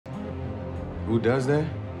Who does that?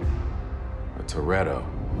 A Toretto.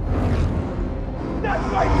 That's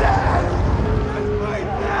my dad! That's my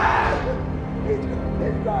dad! He's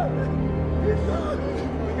gone! He's gone!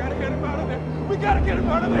 We gotta get him out of there! We gotta get him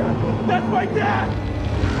out of there! That's my dad!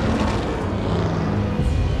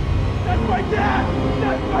 That's my dad!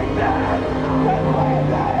 That's my dad! That's my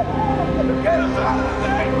dad! Get him out of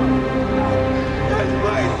there! That's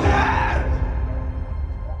my dad!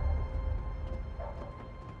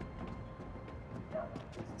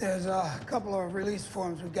 There's a couple of release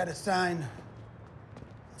forms we've got to sign.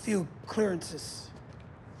 A few clearances.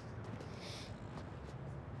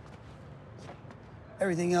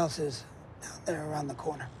 Everything else is out there around the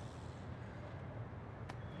corner.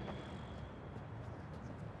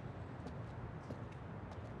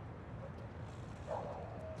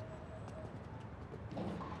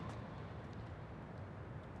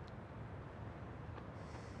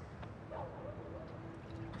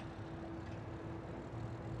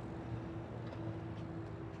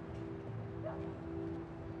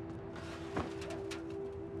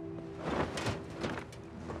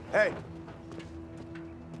 Hey!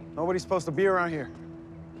 Nobody's supposed to be around here.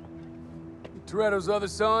 You Toretto's other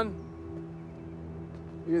son?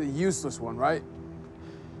 You're the useless one, right?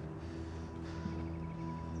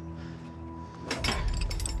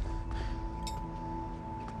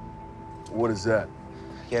 What is that?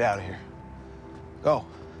 Get out of here. Go.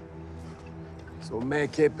 So a man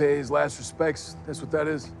can't pay his last respects? That's what that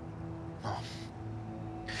is? No.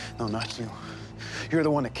 No, not you. You're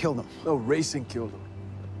the one that killed him. No, racing killed him.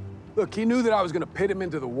 Look, he knew that I was gonna pit him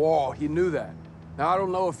into the wall. He knew that. Now, I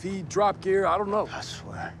don't know if he dropped gear. I don't know. I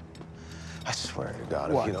swear to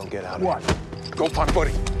God, What? if you don't get out of What? here. Go find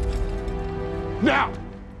Buddy. Now!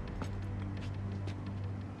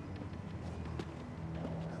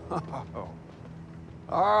 Oh.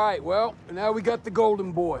 All right, well, now we got the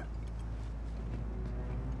golden boy.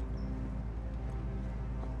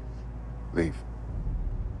 Leave.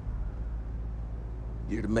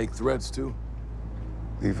 Here to make threats, too?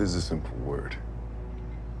 Leave is a simple word.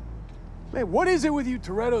 Man, what is it with you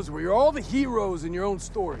Torettos where you're all the heroes in your own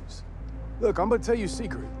stories? Look, I'm gonna tell you a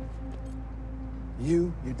secret.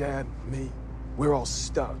 You, your dad, me, we're all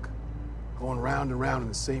stuck. Going round and round in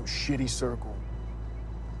the same shitty circle.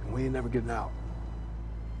 And we ain't never getting out.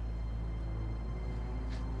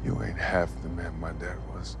 You ain't half the man my dad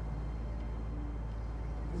was.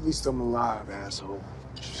 At least I'm alive, asshole.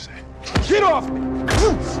 What you say? Get off me!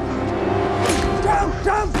 Down!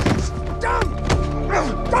 Down! Down!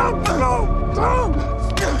 Down! Down!